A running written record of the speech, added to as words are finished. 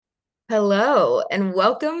Hello, and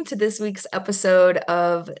welcome to this week's episode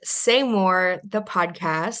of Say More, the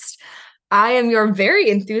podcast. I am your very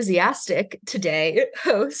enthusiastic today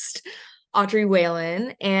host, Audrey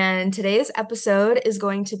Whalen, and today's episode is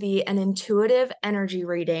going to be an intuitive energy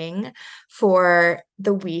reading for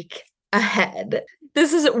the week ahead.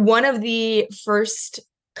 This is one of the first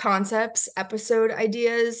concepts, episode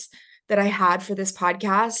ideas that I had for this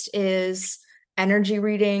podcast is energy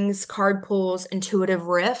readings, card pulls, intuitive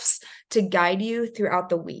riffs to guide you throughout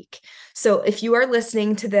the week. So if you are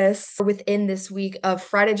listening to this within this week of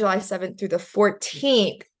Friday, July 7th through the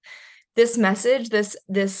 14th, this message, this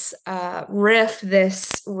riff,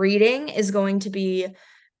 this reading is going to be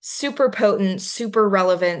super potent, super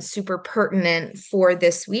relevant, super pertinent for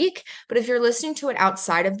this week. But if you're listening to it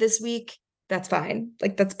outside of this week, that's fine.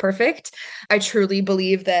 Like, that's perfect. I truly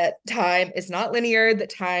believe that time is not linear,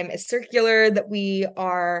 that time is circular, that we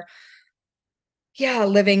are,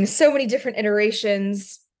 living so many different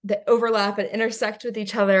iterations that overlap and intersect with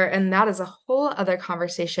each other. And that is a whole other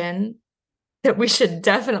conversation that we should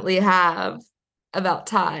definitely have about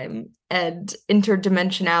time and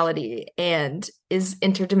interdimensionality. And is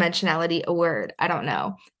interdimensionality a word? I don't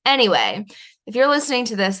know. Anyway, if you're listening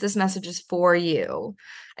to this message is for you.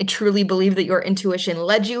 I truly believe that your intuition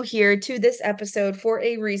led you here to this episode for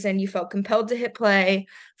a reason. You felt compelled to hit play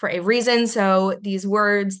for a reason. So these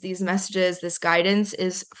words, these messages, this guidance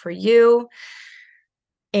is for you.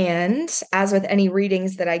 And as with any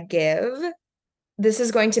readings that I give, this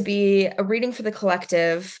is going to be a reading for the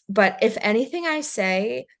collective, but if anything I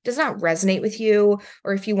say does not resonate with you,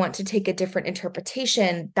 or if you want to take a different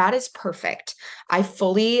interpretation, that is perfect. I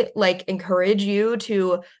fully encourage you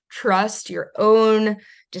to trust your own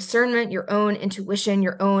discernment, your own intuition,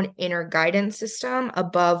 your own inner guidance system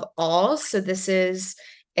above all. So this is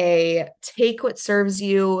a take what serves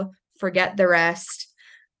you, forget the rest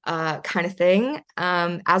kind of thing.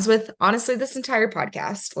 As with, honestly, this entire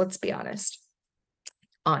podcast, let's be honest.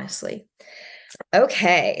 Honestly.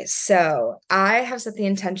 Okay, so I have set the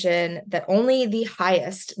intention that only the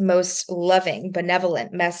highest, most loving,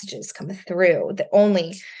 benevolent messages come through, that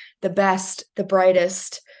only the best, the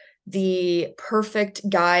brightest, the perfect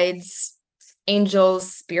guides,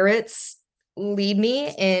 angels, spirits lead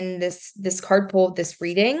me in this card pull, this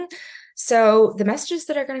reading. So the messages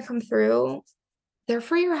that are going to come through, they're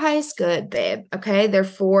for your highest good, babe. Okay. They're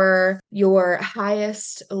for your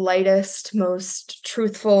highest, lightest, most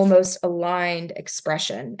truthful, most aligned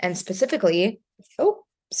expression. And specifically,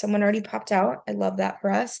 someone already popped out. I love that for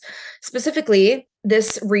us. Specifically,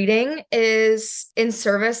 this reading is in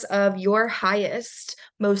service of your highest,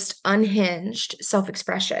 most unhinged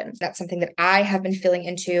self-expression. That's something that I have been feeling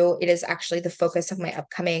into. It is actually the focus of my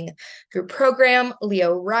upcoming group program,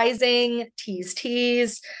 Leo Rising,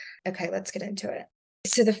 tease. Okay, let's get into it.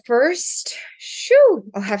 So the first,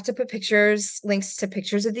 I'll have to put links to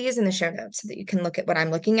pictures of these in the show notes so that you can look at what I'm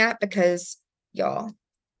looking at because, y'all,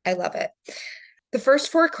 I love it. The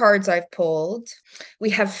first four cards I've pulled, we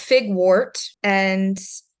have Figwort, and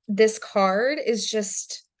this card is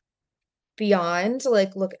just beyond,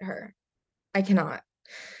 look at her. I cannot.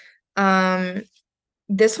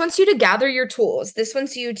 This wants you to gather your tools. This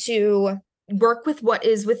wants you to work with what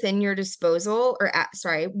is within your disposal,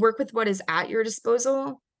 work with what is at your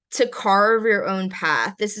disposal to carve your own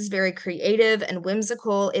path. This is very creative and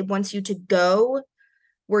whimsical. It wants you to go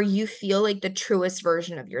where you feel like the truest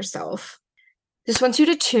version of yourself. This wants you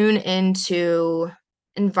to tune into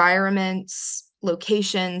environments,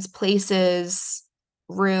 locations, places,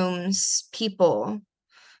 rooms, people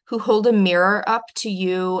who hold a mirror up to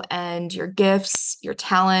you and your gifts, your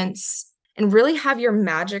talents, and really have your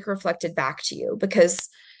magic reflected back to you. Because,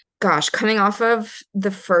 gosh, coming off of the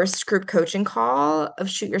first group coaching call of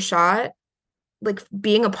Shoot Your Shot,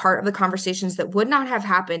 being a part of the conversations that would not have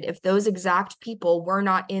happened if those exact people were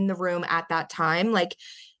not in the room at that time,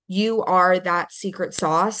 you are that secret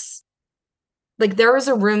sauce. There is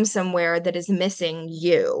a room somewhere that is missing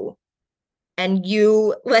you. And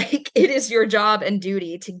you, it is your job and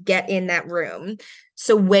duty to get in that room.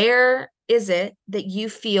 So where is it that you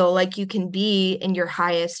feel like you can be in your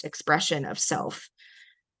highest expression of self?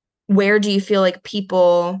 Where do you feel like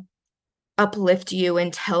people uplift you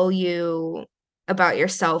and tell you about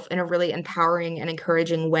yourself in a really empowering and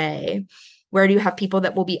encouraging way? Where do you have people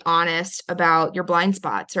that will be honest about your blind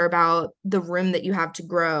spots or about the room that you have to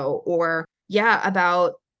grow, or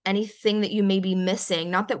about anything that you may be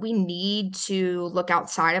missing? Not that we need to look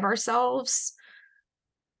outside of ourselves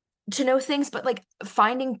to know things, but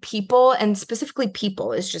finding people, and specifically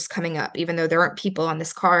people is just coming up, even though there aren't people on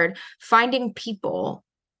this card, finding people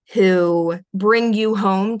who bring you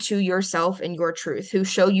home to yourself and your truth, who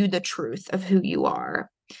show you the truth of who you are.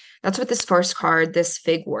 That's what this first card, this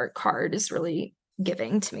figwort card, is really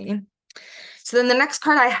giving to me. So then the next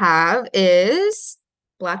card I have is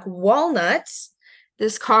Black Walnut.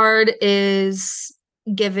 This card is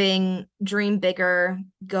giving dream bigger,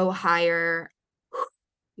 go higher.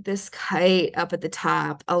 This kite up at the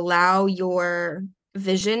top, allow your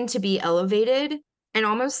vision to be elevated, and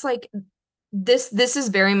almost like this is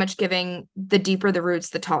very much giving the deeper the roots,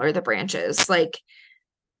 the taller the branches. Like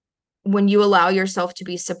when you allow yourself to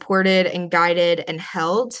be supported and guided and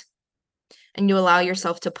held, and you allow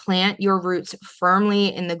yourself to plant your roots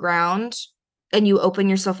firmly in the ground, and you open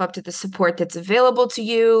yourself up to the support that's available to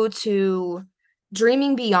you, to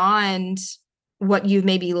dreaming beyond what you've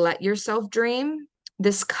maybe let yourself dream.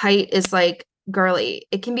 This kite is like, girly,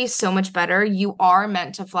 it can be so much better. You are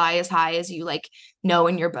meant to fly as high as you like know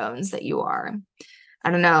in your bones that you are. I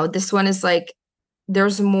don't know. This one is like,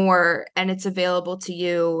 there's more and it's available to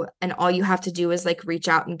you. And all you have to do is like reach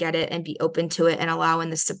out and get it and be open to it and allow in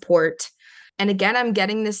the support. And again, I'm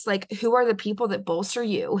getting this like, who are the people that bolster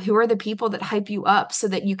you? Who are the people that hype you up so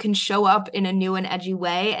that you can show up in a new and edgy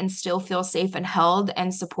way and still feel safe and held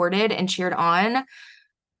and supported and cheered on?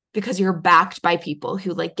 Because you're backed by people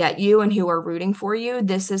who like get you and who are rooting for you.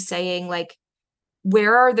 This is saying like,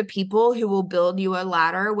 where are the people who will build you a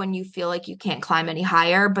ladder when you feel like you can't climb any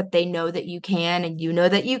higher, but they know that you can and you know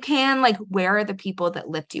that you can? Like, where are the people that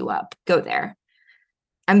lift you up? Go there.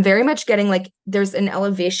 I'm very much getting like there's an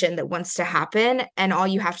elevation that wants to happen, and all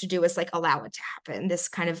you have to do is like allow it to happen. This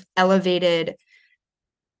kind of elevated,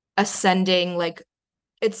 ascending, like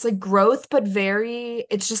it's like growth, but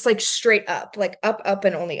it's just like straight up, like up,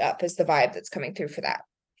 and only up is the vibe that's coming through for that.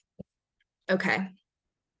 Okay.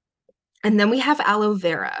 And then we have aloe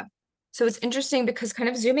vera. So it's interesting because kind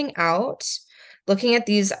of zooming out, looking at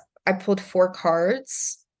these, I pulled 4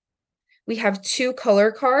 cards. We have 2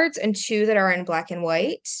 color cards and 2 that are in black and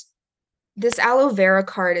white. This aloe vera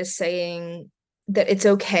card is saying that it's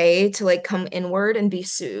okay to like come inward and be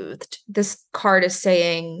soothed. This card is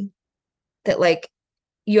saying that like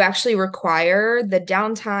you actually require the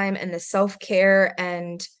downtime and the self-care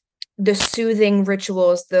and the soothing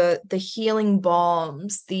rituals, the healing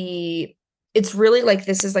balms, it's really like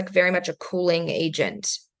this is like very much a cooling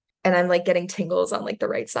agent. And I'm like getting tingles on like the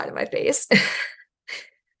right side of my face.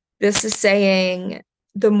 This is saying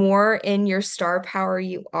the more in your star power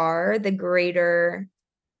you are, the greater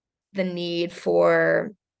the need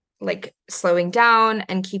for like slowing down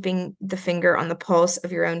and keeping the finger on the pulse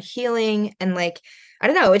of your own healing. And like, I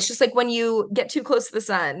don't know, it's just like when you get too close to the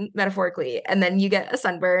sun, metaphorically, and then you get a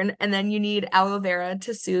sunburn and then you need aloe vera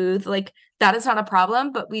to soothe, like that is not a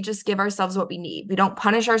problem, but we just give ourselves what we need. We don't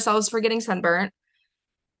punish ourselves for getting sunburnt.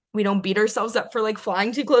 We don't beat ourselves up for like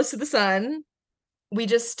flying too close to the sun. We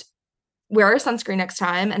just wear our sunscreen next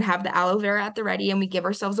time and have the aloe vera at the ready, and we give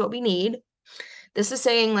ourselves what we need. This is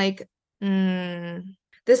saying like,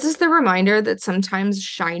 this is the reminder that sometimes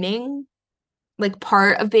shining, like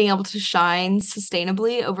part of being able to shine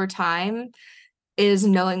sustainably over time, is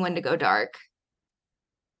knowing when to go dark.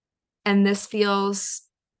 And this feels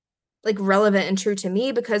like relevant and true to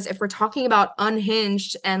me because if we're talking about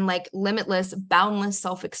unhinged and like limitless, boundless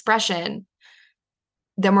self-expression,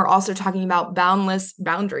 then we're also talking about boundless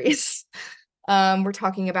boundaries. We're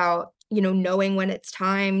talking about, knowing when it's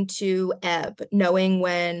time to ebb, knowing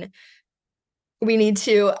when we need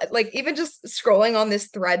to, like, even just scrolling on this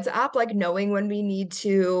Threads app, like knowing when we need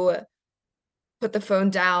to put the phone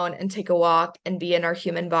down and take a walk and be in our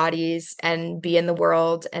human bodies and be in the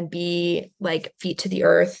world and be like feet to the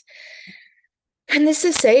earth. And this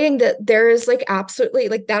is saying that there is like absolutely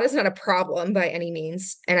like that is not a problem by any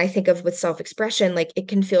means. And I think of with self-expression, like it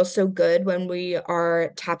can feel so good when we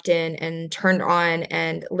are tapped in and turned on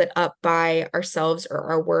and lit up by ourselves or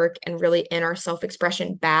our work and really in our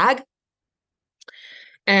self-expression bag.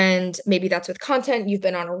 And maybe that's with content, you've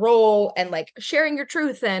been on a roll and like sharing your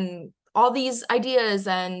truth and all these ideas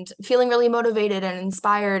and feeling really motivated and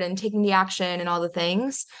inspired and taking the action and all the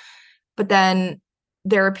things. But then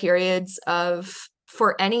there are periods of,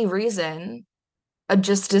 for any reason, a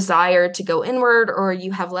just desire to go inward, or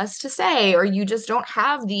you have less to say, or you just don't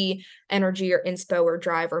have the energy or inspo or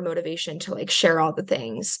drive or motivation to like share all the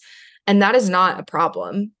things. And that is not a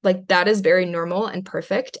problem. Like that is very normal and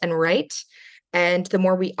perfect and right. And the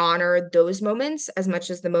more we honor those moments as much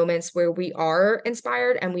as the moments where we are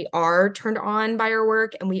inspired and we are turned on by our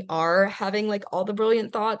work and we are having like all the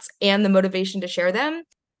brilliant thoughts and the motivation to share them,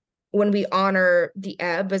 when we honor the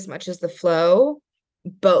ebb as much as the flow,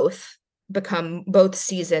 both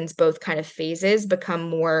seasons, both kind of phases become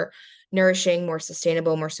more nourishing, more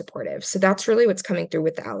sustainable, more supportive. So that's really what's coming through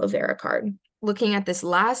with the aloe vera card. Looking at this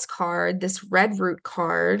last card, this red root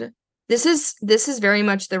card, this is very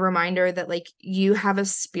much the reminder that like you have a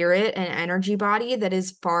spirit and energy body that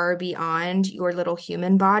is far beyond your little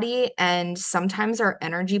human body. And sometimes our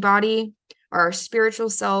energy body, our spiritual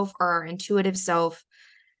self, or our intuitive self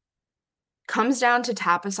comes down to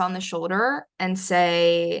tap us on the shoulder and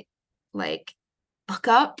say, like, look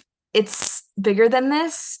up. It's bigger than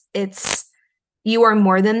this. You are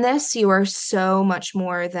more than this. You are so much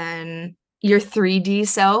more than your 3D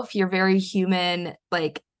self, your very human,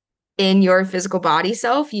 like in your physical body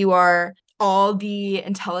self. You are all the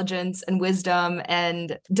intelligence and wisdom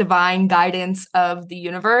and divine guidance of the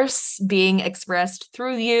universe being expressed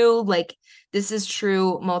through you. Like, this is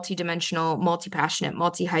true multidimensional, multi-passionate,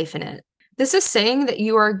 multi-hyphenate. This is saying that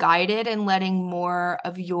you are guided and letting more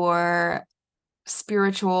of your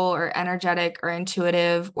spiritual or energetic or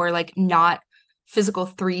intuitive or like not physical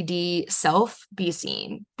 3D self be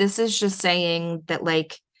seen. This is just saying that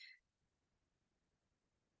like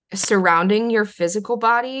surrounding your physical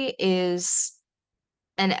body is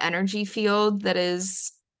an energy field that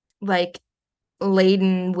is like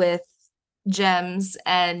laden with gems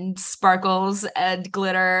and sparkles and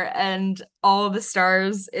glitter and all the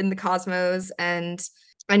stars in the cosmos. And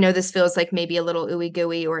I know this feels like maybe a little ooey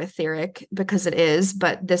gooey or etheric because it is,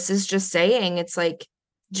 but this is just saying it's like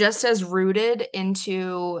just as rooted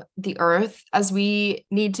into the earth as we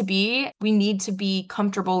need to be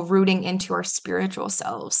comfortable rooting into our spiritual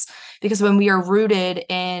selves. Because when we are rooted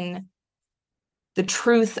in the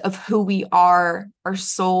truth of who we are, our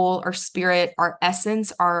soul, our spirit, our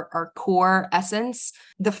essence, our core essence,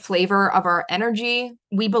 the flavor of our energy,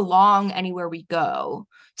 we belong anywhere we go.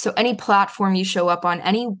 So any platform you show up on,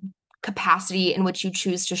 any capacity in which you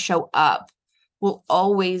choose to show up will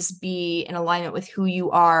always be in alignment with who you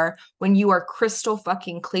are when you are crystal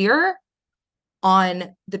fucking clear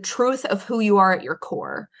on the truth of who you are at your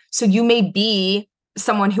core. So you may be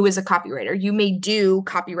someone who is a copywriter, you may do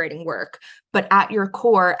copywriting work, but at your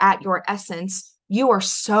core, at your essence, you are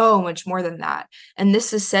so much more than that. And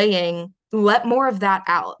this is saying, let more of that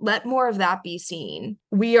out. Let more of that be seen.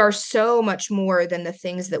 We are so much more than the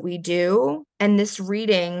things that we do. And this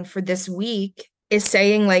reading for this week is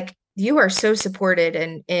saying like, you are so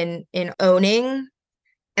supported in owning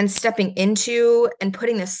and stepping into and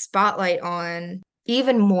putting the spotlight on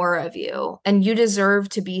even more of you. And you deserve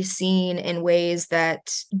to be seen in ways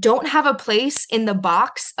that don't have a place in the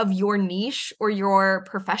box of your niche or your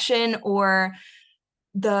profession or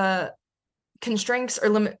the constraints or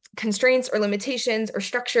limitations or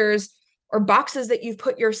structures or boxes that you've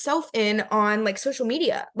put yourself in on like social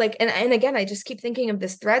media. Like, and again, I just keep thinking of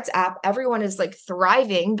this Threads app. Everyone is like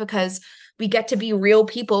thriving because we get to be real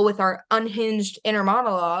people with our unhinged inner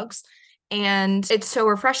monologues. And it's so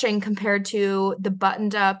refreshing compared to the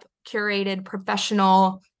buttoned up, curated,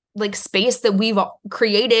 professional like space that we've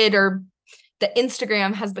created or that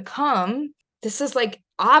Instagram has become. This is like,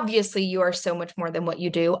 obviously you are so much more than what you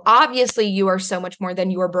do. Obviously you are so much more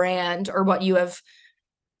than your brand or what you have,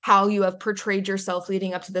 how you have portrayed yourself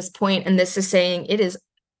leading up to this point. And this is saying it is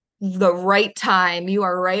the right time. You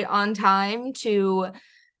are right on time to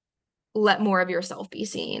let more of yourself be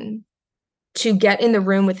seen, to get in the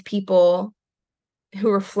room with people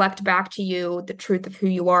who reflect back to you the truth of who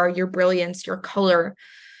you are, your brilliance, your color,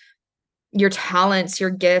 your talents, your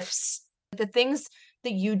gifts, the things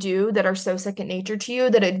that you do that are so second nature to you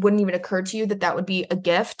that it wouldn't even occur to you that that would be a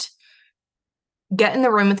gift. Get in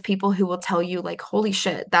the room with people who will tell you like, holy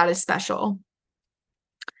shit, that is special.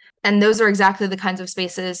 And those are exactly the kinds of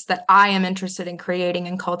spaces that I am interested in creating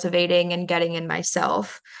and cultivating and getting in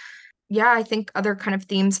myself. Yeah, I think other kind of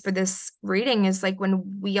themes for this reading is like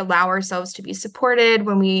when we allow ourselves to be supported,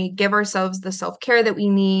 when we give ourselves the self-care that we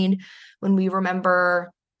need, when we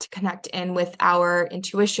remember to connect in with our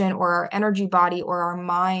intuition or our energy body or our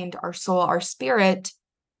mind, our soul, our spirit.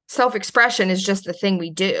 Self-expression is just the thing we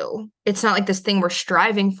do. It's not like this thing we're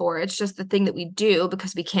striving for. It's just the thing that we do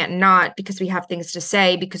because we can't not, because we have things to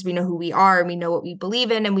say, because we know who we are and we know what we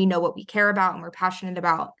believe in and we know what we care about and we're passionate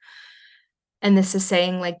about. And this is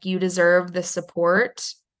saying like you deserve the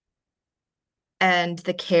support and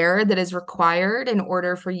the care that is required in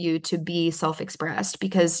order for you to be self-expressed,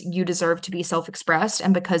 because you deserve to be self-expressed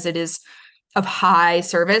and because it is of high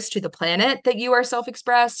service to the planet that you are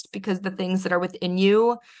self-expressed, because the things that are within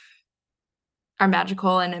you are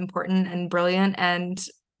magical and important and brilliant and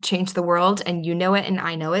change the world, and you know it and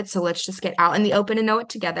I know it. So let's just get out in the open and know it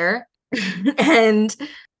together. And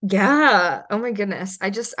Yeah. Oh my goodness. I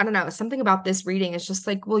don't know. Something about this reading is just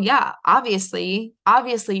like, well, yeah, obviously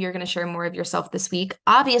you're going to share more of yourself this week.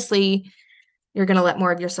 Obviously, you're going to let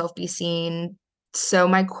more of yourself be seen. So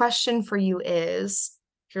my question for you is,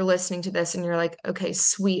 if you're listening to this and you're like, okay,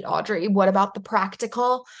 sweet, Audrey, what about the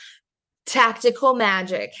practical, tactical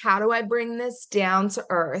magic? How do I bring this down to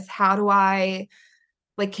earth? How do I,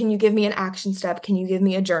 like, can you give me an action step? Can you give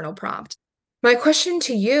me a journal prompt? My question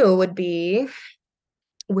to you would be,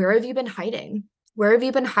 where have you been hiding? Where have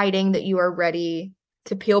you been hiding that you are ready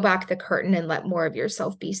to peel back the curtain and let more of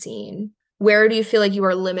yourself be seen? Where do you feel like you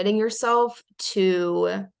are limiting yourself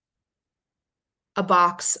to a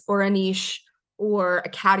box or a niche or a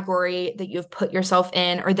category that you've put yourself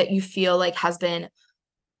in, or that you feel like has been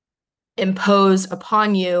imposed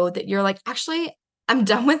upon you, that you're like, actually, I'm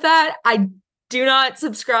done with that. I do not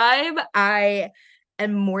subscribe. I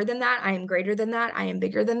am more than that. I am greater than that. I am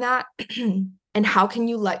bigger than that. And how can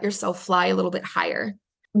you let yourself fly a little bit higher?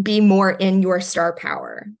 Be more in your star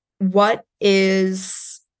power. What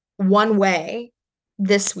is one way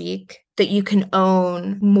this week that you can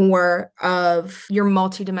own more of your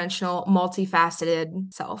multidimensional,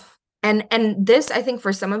 multifaceted self? And this, I think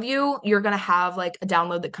for some of you, you're going to have like a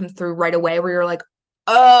download that comes through right away where you're like,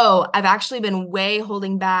 oh, I've actually been way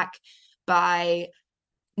holding back by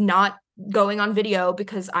not going on video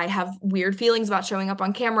because I have weird feelings about showing up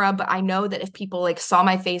on camera. But I know that if people like saw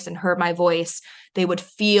my face and heard my voice, they would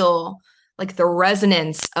feel like the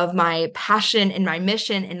resonance of my passion and my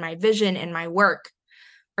mission and my vision and my work.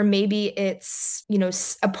 Or maybe it's, you know,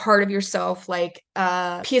 a part of yourself, like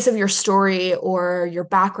a piece of your story or your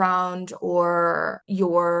background or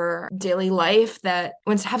your daily life that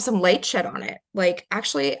wants to have some light shed on it. Like,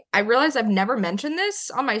 actually, I realize I've never mentioned this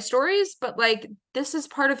on my stories, but like, this is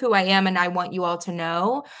part of who I am. And I want you all to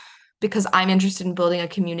know because I'm interested in building a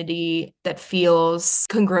community that feels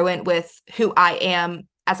congruent with who I am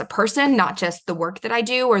as a person, not just the work that I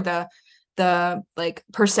do or the like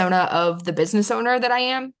persona of the business owner that I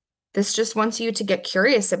am. This just wants you to get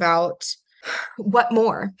curious about what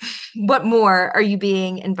more? What more are you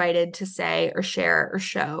being invited to say or share or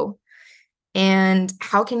show? And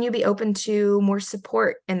how can you be open to more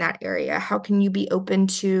support in that area? How can you be open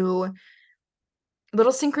to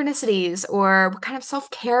little synchronicities, or what kind of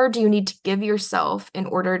self-care do you need to give yourself in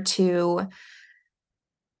order to,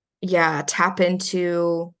 yeah, tap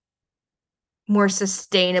into more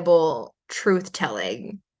sustainable truth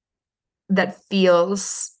telling that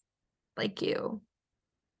feels like you?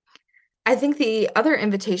 I think the other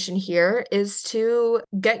invitation here is to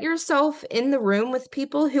get yourself in the room with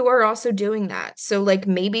people who are also doing that. So, like,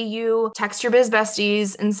 maybe you text your biz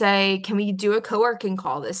besties and say, can we do a co-working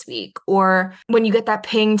call this week? Or when you get that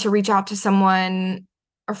ping to reach out to someone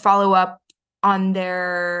or follow up on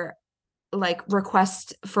their like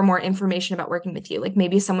request for more information about working with you. Like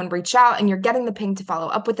maybe someone reached out and you're getting the ping to follow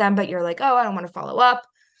up with them, but you're like, oh, I don't want to follow up.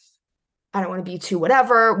 I don't want to be too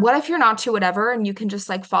whatever. What if you're not too whatever and you can just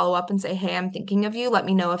like follow up and say, hey, I'm thinking of you. Let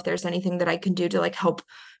me know if there's anything that I can do to like help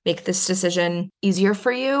make this decision easier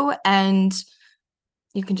for you. And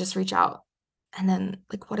you can just reach out. And then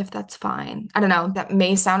like, what if that's fine? I don't know. That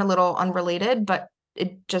may sound a little unrelated, but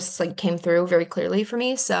it just like came through very clearly for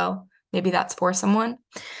me. So maybe that's for someone.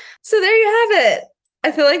 So there you have it.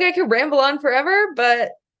 I feel like I could ramble on forever,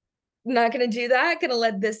 but not going to do that. Going to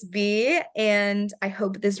let this be. And I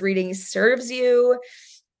hope this reading serves you.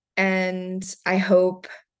 And I hope,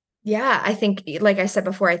 yeah, I think, like I said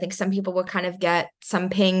before, I think some people will kind of get some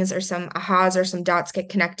pings or some ahas or some dots get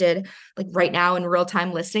connected like right now in real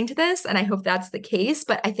time listening to this. And I hope that's the case.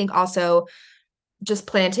 But I think also just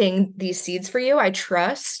planting these seeds for you, I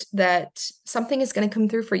trust that something is going to come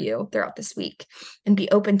through for you throughout this week, and be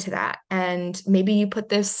open to that. And maybe you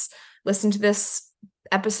listen to this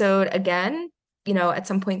episode again, you know, at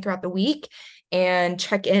some point throughout the week, and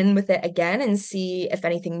check in with it again and see if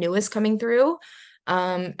anything new is coming through.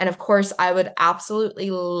 And of course, I would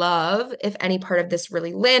absolutely love if any part of this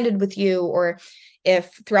really landed with you, or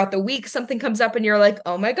if throughout the week something comes up and you're like,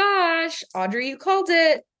 oh my gosh, Audrey, you called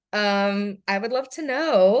it. I would love to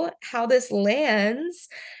know how this lands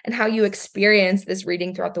and how you experience this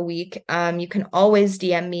reading throughout the week. You can always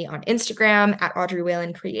DM me on Instagram at Audrey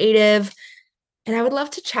Whalen Creative. And I would love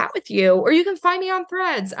to chat with you, or you can find me on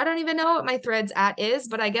Threads. I don't even know what my Threads at is,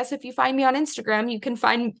 but I guess if you find me on Instagram, you can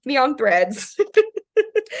find me on Threads.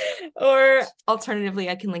 Or alternatively,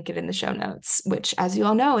 I can link it in the show notes, which, as you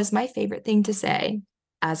all know, is my favorite thing to say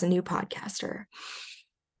as a new podcaster.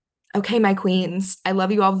 Okay, my queens, I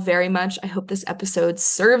love you all very much. I hope this episode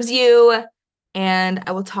serves you, and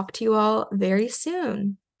I will talk to you all very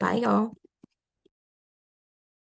soon. Bye, y'all.